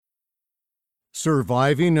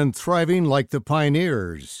Surviving and Thriving Like the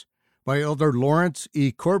Pioneers by Elder Lawrence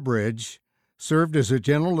E. Corbridge, served as a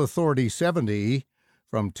General Authority 70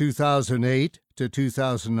 from 2008 to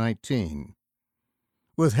 2019.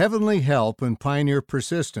 With heavenly help and pioneer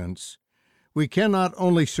persistence, we can not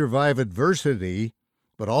only survive adversity,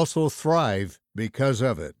 but also thrive because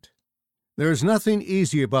of it. There is nothing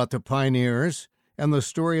easy about the pioneers and the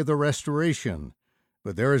story of the restoration,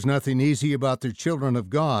 but there is nothing easy about the children of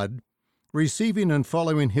God receiving and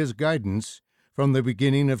following His guidance from the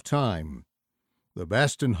beginning of time. The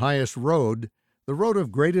best and highest road, the road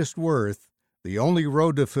of greatest worth, the only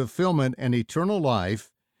road to fulfillment and eternal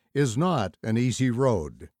life, is not an easy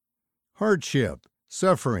road. Hardship,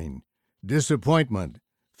 suffering, disappointment,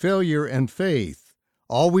 failure, and faith,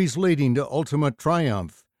 always leading to ultimate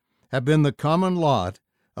triumph, have been the common lot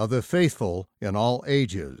of the faithful in all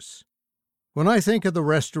ages. When I think of the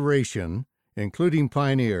restoration, including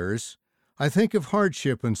pioneers, I think of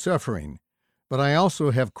hardship and suffering, but I also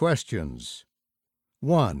have questions.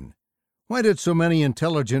 1. Why did so many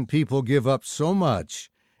intelligent people give up so much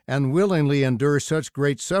and willingly endure such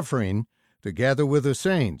great suffering to gather with the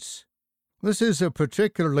saints? This is a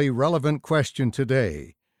particularly relevant question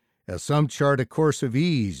today, as some chart a course of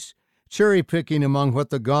ease, cherry-picking among what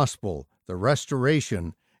the gospel, the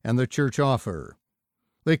restoration, and the church offer.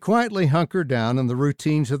 They quietly hunker down in the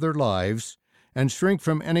routines of their lives and shrink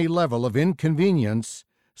from any level of inconvenience,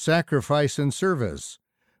 sacrifice, and service,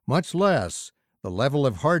 much less the level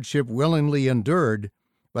of hardship willingly endured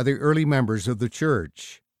by the early members of the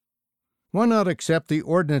church. Why not accept the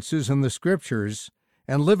ordinances in the Scriptures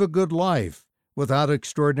and live a good life without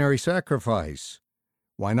extraordinary sacrifice?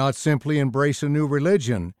 Why not simply embrace a new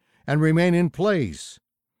religion and remain in place?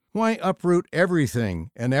 Why uproot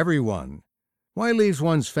everything and everyone? Why leave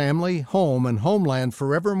one's family, home, and homeland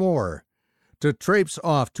forevermore to traipse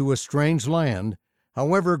off to a strange land,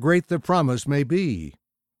 however great the promise may be?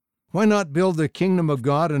 Why not build the kingdom of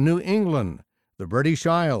God in New England, the British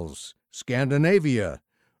Isles, Scandinavia,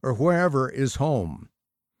 or wherever is home?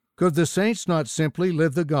 Could the saints not simply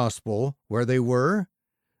live the gospel where they were?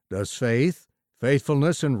 Does faith,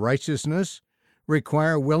 faithfulness, and righteousness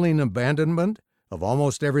require willing abandonment of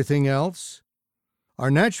almost everything else?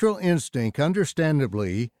 Our natural instinct,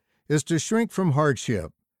 understandably, is to shrink from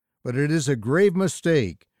hardship, but it is a grave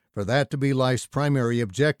mistake for that to be life's primary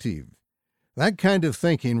objective. That kind of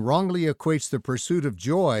thinking wrongly equates the pursuit of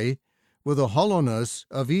joy with the hollowness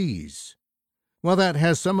of ease. While that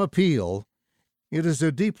has some appeal, it is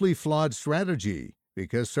a deeply flawed strategy,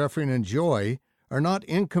 because suffering and joy are not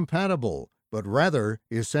incompatible, but rather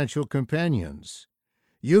essential companions.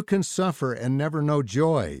 You can suffer and never know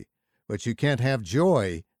joy, but you can't have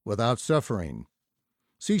joy without suffering.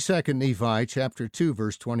 See 2 Nephi chapter 2,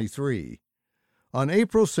 verse 23. On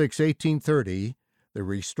April 6, 1830, the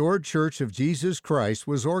Restored Church of Jesus Christ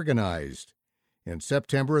was organized. In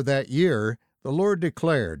September of that year, the Lord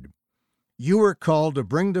declared, "You are called to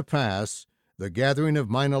bring to pass the gathering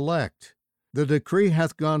of mine elect. The decree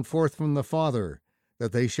hath gone forth from the Father,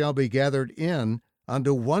 that they shall be gathered in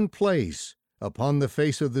unto one place upon the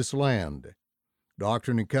face of this land."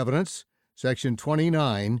 Doctrine and Covenants, section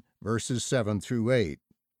 29, verses 7 through 8.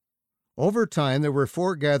 Over time, there were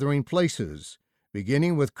 4 gathering places,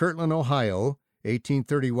 beginning with Kirtland, Ohio,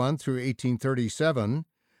 1831 through 1837,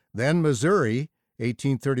 then Missouri,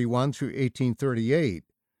 1831 through 1838,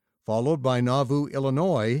 followed by Nauvoo,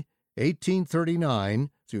 Illinois,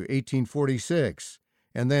 1839 through 1846,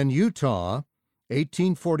 and then Utah,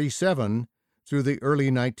 1847 through the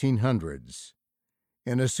early 1900s.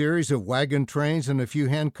 In a series of wagon trains and a few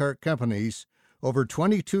handcart companies over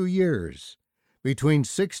 22 years, between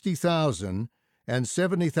 60,000 and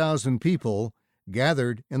 70,000 people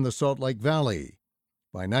gathered in the Salt Lake Valley.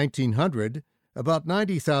 By 1900, about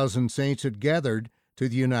 90,000 saints had gathered to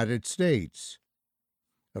the United States.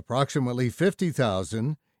 Approximately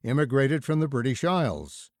 50,000 immigrated from the British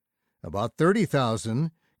Isles. About 30,000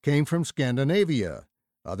 came from Scandinavia.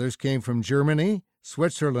 Others came from Germany,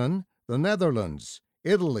 Switzerland, the Netherlands,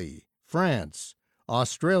 Italy, France,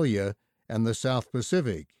 Australia, and the South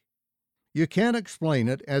Pacific. You can't explain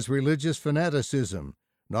it as religious fanaticism,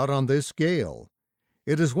 not on this scale.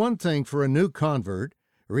 It is one thing for a new convert,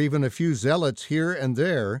 or even a few zealots here and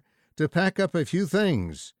there, to pack up a few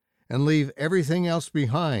things and leave everything else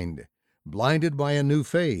behind, blinded by a new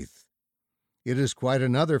faith. It is quite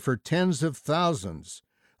another for tens of thousands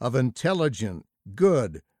of intelligent,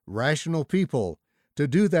 good, rational people to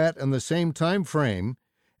do that in the same time frame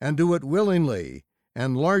and do it willingly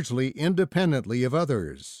and largely independently of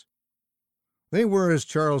others. They were, as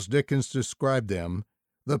Charles Dickens described them,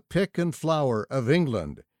 the pick and flower of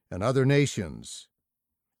England and other nations.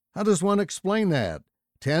 How does one explain that?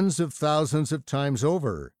 Tens of thousands of times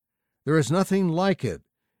over. There is nothing like it,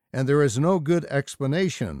 and there is no good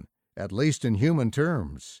explanation, at least in human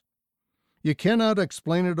terms. You cannot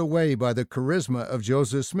explain it away by the charisma of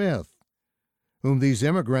Joseph Smith, whom these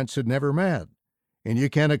immigrants had never met, and you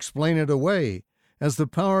can't explain it away as the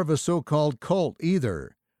power of a so-called cult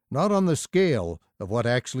either, not on the scale of what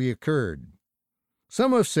actually occurred.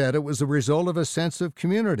 Some have said it was the result of a sense of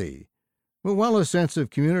community. But while a sense of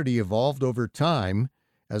community evolved over time,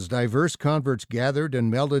 as diverse converts gathered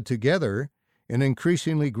and melded together in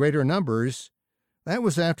increasingly greater numbers, that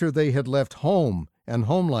was after they had left home and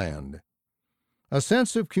homeland. A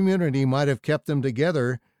sense of community might have kept them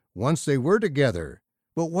together once they were together,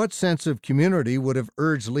 but what sense of community would have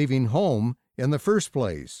urged leaving home in the first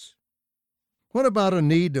place? What about a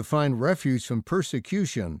need to find refuge from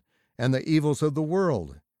persecution and the evils of the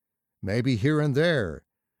world? Maybe here and there.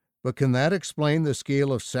 But can that explain the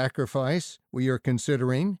scale of sacrifice we are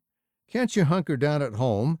considering? Can't you hunker down at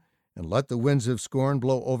home and let the winds of scorn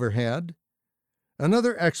blow overhead?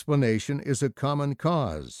 Another explanation is a common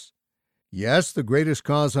cause. Yes, the greatest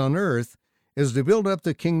cause on earth is to build up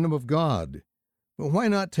the kingdom of God. But why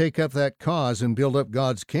not take up that cause and build up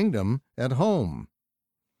God's kingdom at home?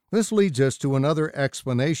 This leads us to another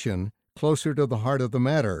explanation closer to the heart of the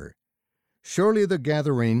matter. Surely the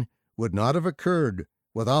gathering would not have occurred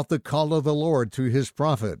without the call of the Lord through his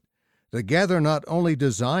prophet, to gather not only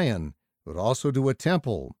to Zion, but also to a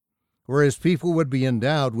temple, where his people would be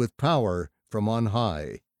endowed with power from on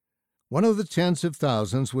high. One of the tens of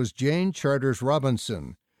thousands was Jane Charters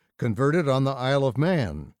Robinson, converted on the Isle of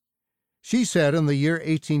Man. She said in the year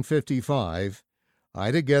 1855,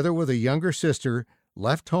 I, together with a younger sister,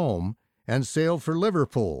 left home and sailed for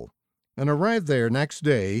Liverpool, and arrived there next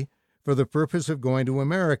day for the purpose of going to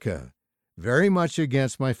America, very much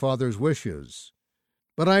against my father's wishes.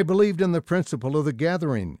 But I believed in the principle of the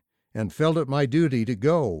gathering, and felt it my duty to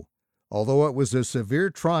go, although it was a severe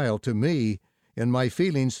trial to me in my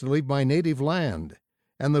feelings to leave my native land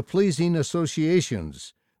and the pleasing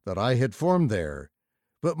associations that I had formed there.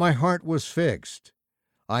 But my heart was fixed.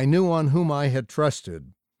 I knew on whom I had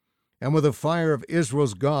trusted, and with the fire of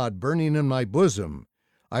Israel's God burning in my bosom,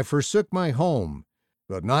 I forsook my home,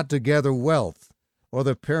 but not to gather wealth or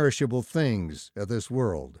the perishable things of this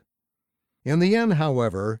world. In the end,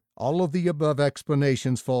 however, all of the above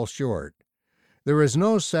explanations fall short. There is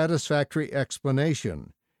no satisfactory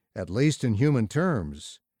explanation, at least in human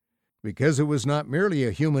terms, because it was not merely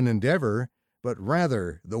a human endeavor, but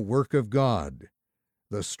rather the work of God.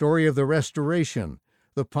 The story of the restoration,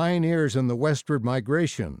 the pioneers in the westward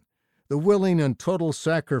migration, the willing and total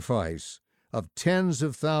sacrifice of tens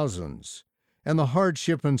of thousands, and the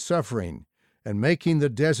hardship and suffering, and making the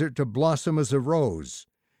desert to blossom as a rose,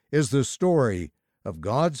 is the story of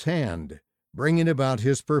God's hand bringing about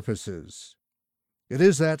his purposes. It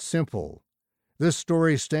is that simple. This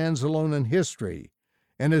story stands alone in history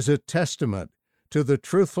and is a testament to the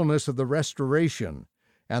truthfulness of the restoration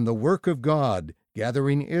and the work of God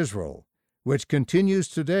gathering Israel, which continues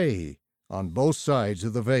today on both sides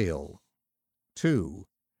of the veil. 2.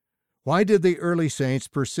 Why did the early saints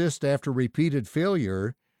persist after repeated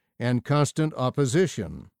failure and constant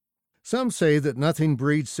opposition? Some say that nothing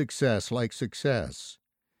breeds success like success.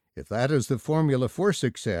 If that is the formula for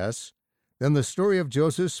success, then the story of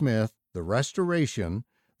Joseph Smith, the restoration,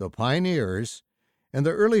 the pioneers, and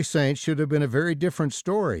the early saints should have been a very different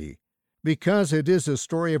story, because it is a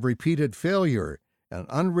story of repeated failure and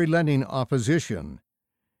unrelenting opposition.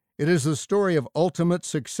 It is the story of ultimate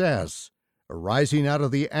success, arising out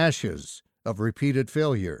of the ashes of repeated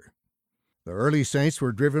failure. The early saints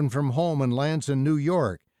were driven from home and lands in New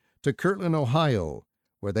York to Kirtland, Ohio,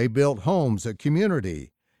 where they built homes, a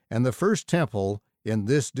community, and the first temple in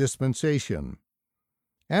this dispensation.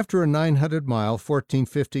 After a 900-mile,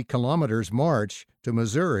 1,450 kilometers march to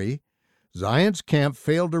Missouri, Zion's camp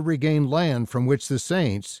failed to regain land from which the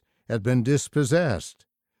saints had been dispossessed.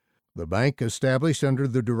 The bank established under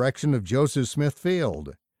the direction of Joseph Smith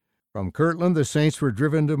failed. From Kirtland, the saints were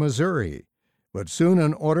driven to Missouri, but soon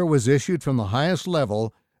an order was issued from the highest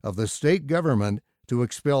level of the state government to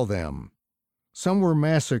expel them. Some were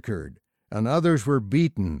massacred, and others were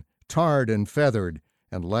beaten, tarred, and feathered,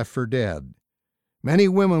 and left for dead. Many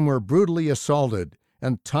women were brutally assaulted,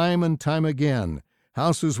 and time again,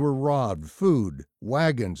 houses were robbed, food,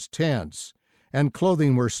 wagons, tents, and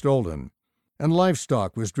clothing were stolen, and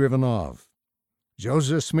livestock was driven off.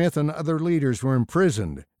 Joseph Smith and other leaders were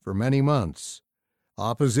imprisoned for many months.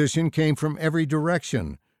 Opposition came from every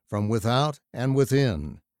direction, from without and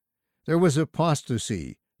within. There was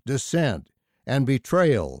apostasy, dissent, and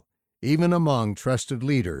betrayal, even among trusted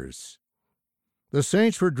leaders. The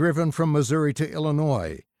saints were driven from Missouri to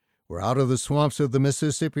Illinois, where out of the swamps of the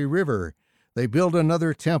Mississippi River they built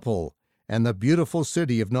another temple and the beautiful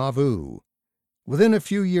city of Nauvoo. Within a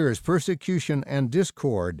few years, persecution and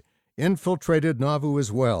discord infiltrated Nauvoo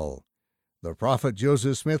as well. The prophet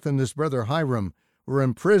Joseph Smith and his brother Hiram were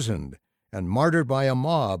imprisoned and martyred by a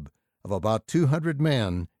mob of about 200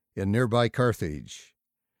 men in nearby Carthage.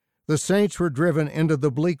 The saints were driven into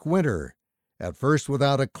the bleak winter, at first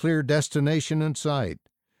without a clear destination in sight.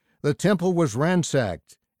 The temple was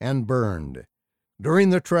ransacked and burned. During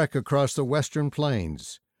the trek across the western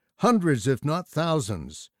plains, hundreds, if not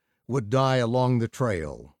thousands, would die along the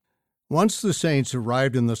trail. Once the saints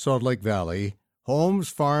arrived in the Salt Lake Valley, homes,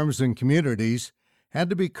 farms, and communities had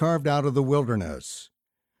to be carved out of the wilderness.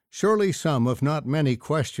 Surely some, if not many,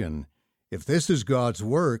 question, if this is God's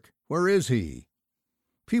work, where is He?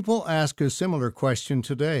 People ask a similar question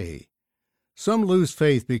today. Some lose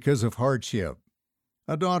faith because of hardship.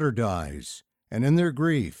 A daughter dies, and in their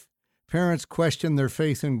grief, parents question their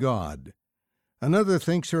faith in God. Another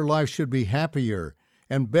thinks her life should be happier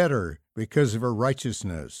and better because of her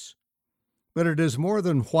righteousness. But it is more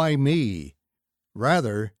than why me.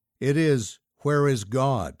 Rather, it is, where is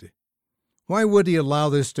God? Why would He allow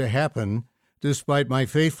this to happen despite my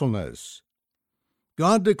faithfulness?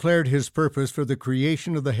 God declared His purpose for the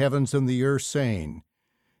creation of the heavens and the earth, saying,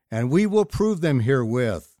 "And we will prove them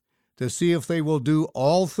herewith, to see if they will do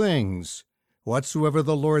all things whatsoever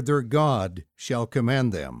the Lord their God shall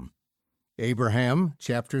command them." Abraham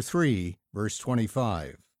chapter 3, verse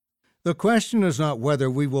 25. The question is not whether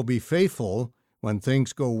we will be faithful when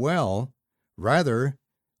things go well. Rather,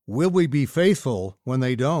 will we be faithful when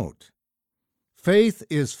they don't? Faith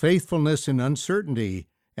is faithfulness in uncertainty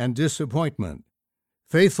and disappointment.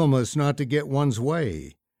 Faithfulness not to get one's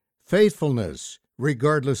way. Faithfulness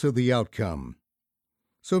regardless of the outcome.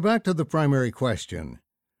 So back to the primary question.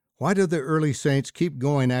 Why did the early saints keep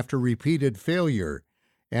going after repeated failure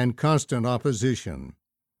and constant opposition?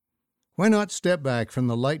 Why not step back from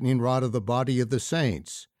the lightning rod of the body of the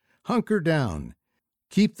saints? Hunker down.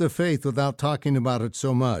 Keep the faith without talking about it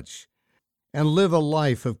so much, and live a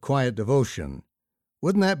life of quiet devotion.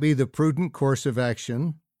 Wouldn't that be the prudent course of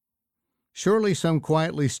action? Surely some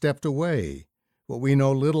quietly stepped away, but we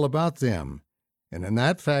know little about them, and in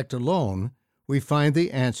that fact alone, we find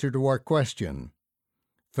the answer to our question.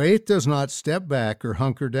 Faith does not step back or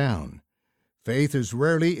hunker down. Faith is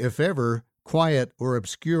rarely, if ever, quiet or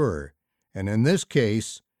obscure, and in this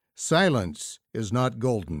case, silence is not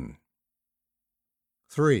golden.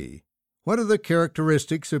 3. What are the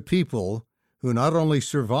characteristics of people who not only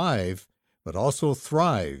survive, but also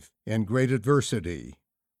thrive in great adversity?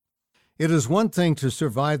 It is one thing to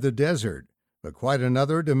survive the desert, but quite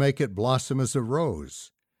another to make it blossom as a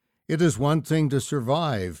rose. It is one thing to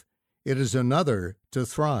survive, it is another to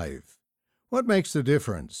thrive. What makes the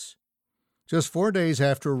difference? Just 4 days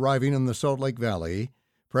after arriving in the Salt Lake Valley,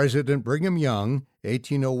 President Brigham Young,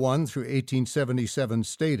 1801 through 1877,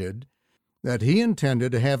 stated that he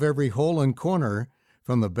intended to have every hole and corner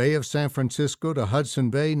from the Bay of San Francisco to Hudson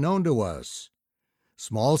Bay known to us.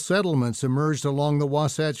 Small settlements emerged along the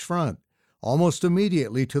Wasatch Front, almost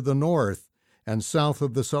immediately to the north and south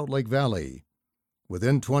of the Salt Lake Valley.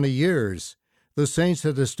 Within 20 years, the Saints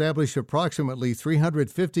had established approximately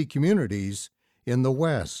 350 communities in the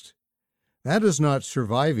West. That is not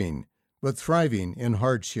surviving, but thriving in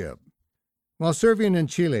hardship. While serving in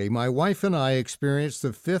Chile, my wife and I experienced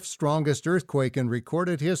the 5th strongest earthquake in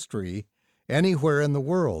recorded history anywhere in the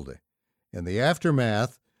world. In the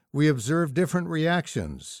aftermath, we observed different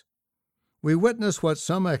reactions. We witnessed what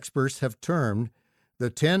some experts have termed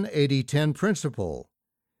the 10-80-10 principle,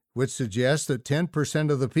 which suggests that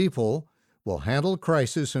 10% of the people will handle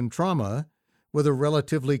crisis and trauma with a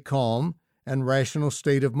relatively calm and rational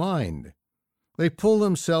state of mind. They pull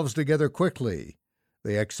themselves together quickly.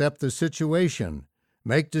 They accept the situation,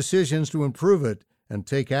 make decisions to improve it, and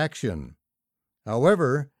take action.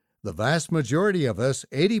 However, the vast majority of us,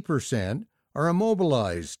 80%, are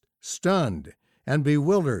immobilized, stunned, and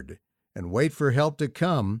bewildered, and wait for help to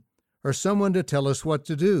come or someone to tell us what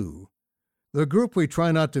to do. The group we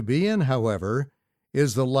try not to be in, however,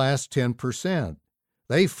 is the last 10%.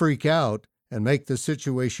 They freak out and make the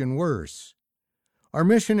situation worse. Our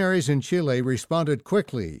missionaries in Chile responded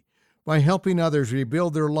quickly by helping others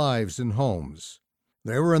rebuild their lives and homes.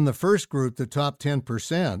 They were in the first group, the top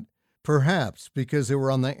 10%, perhaps because they were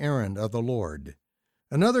on the errand of the Lord.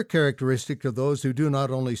 Another characteristic of those who do not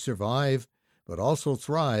only survive, but also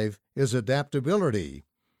thrive, is adaptability,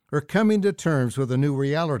 or coming to terms with a new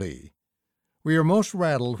reality. We are most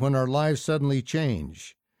rattled when our lives suddenly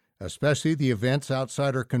change, especially the events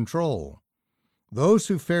outside our control. Those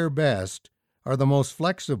who fare best are the most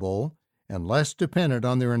flexible and less dependent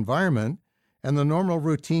on their environment and the normal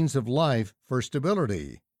routines of life for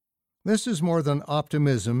stability. This is more than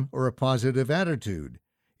optimism or a positive attitude.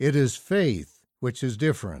 It is faith, which is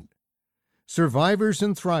different. Survivors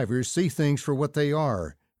and thrivers see things for what they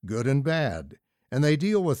are, good and bad, and they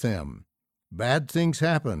deal with them. Bad things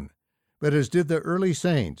happen, but as did the early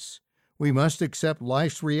saints, we must accept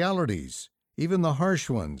life's realities, even the harsh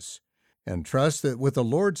ones, and trust that with the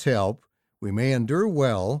Lord's help, we may endure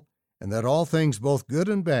well, and that all things, both good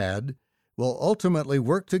and bad, will ultimately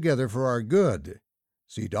work together for our good.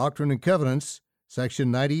 See Doctrine and Covenants,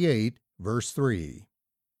 section 98, verse 3.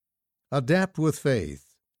 Adapt with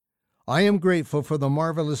faith. I am grateful for the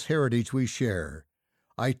marvelous heritage we share.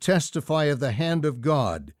 I testify of the hand of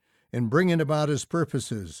God in bringing about His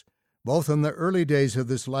purposes, both in the early days of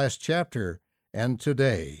this last chapter and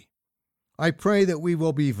today. I pray that we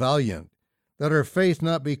will be valiant, that our faith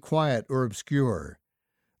not be quiet or obscure,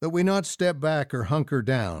 that we not step back or hunker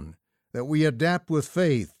down, that we adapt with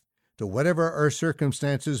faith to whatever our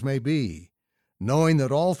circumstances may be, knowing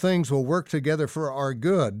that all things will work together for our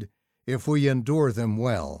good if we endure them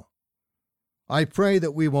well. I pray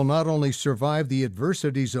that we will not only survive the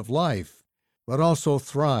adversities of life, but also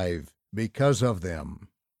thrive because of them.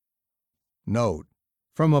 Note: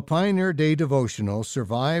 from a Pioneer Day devotional,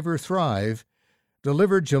 Survive or Thrive,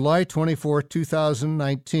 delivered July 24,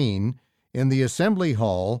 2019, in the Assembly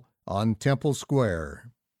Hall on Temple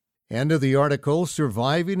Square. End of the article,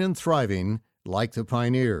 Surviving and Thriving Like the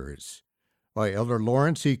Pioneers, by Elder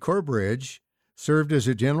Lawrence E. Corbridge, served as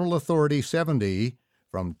a General Authority 70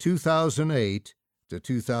 from 2008 to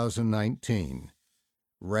 2019.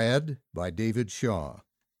 Read by David Shaw.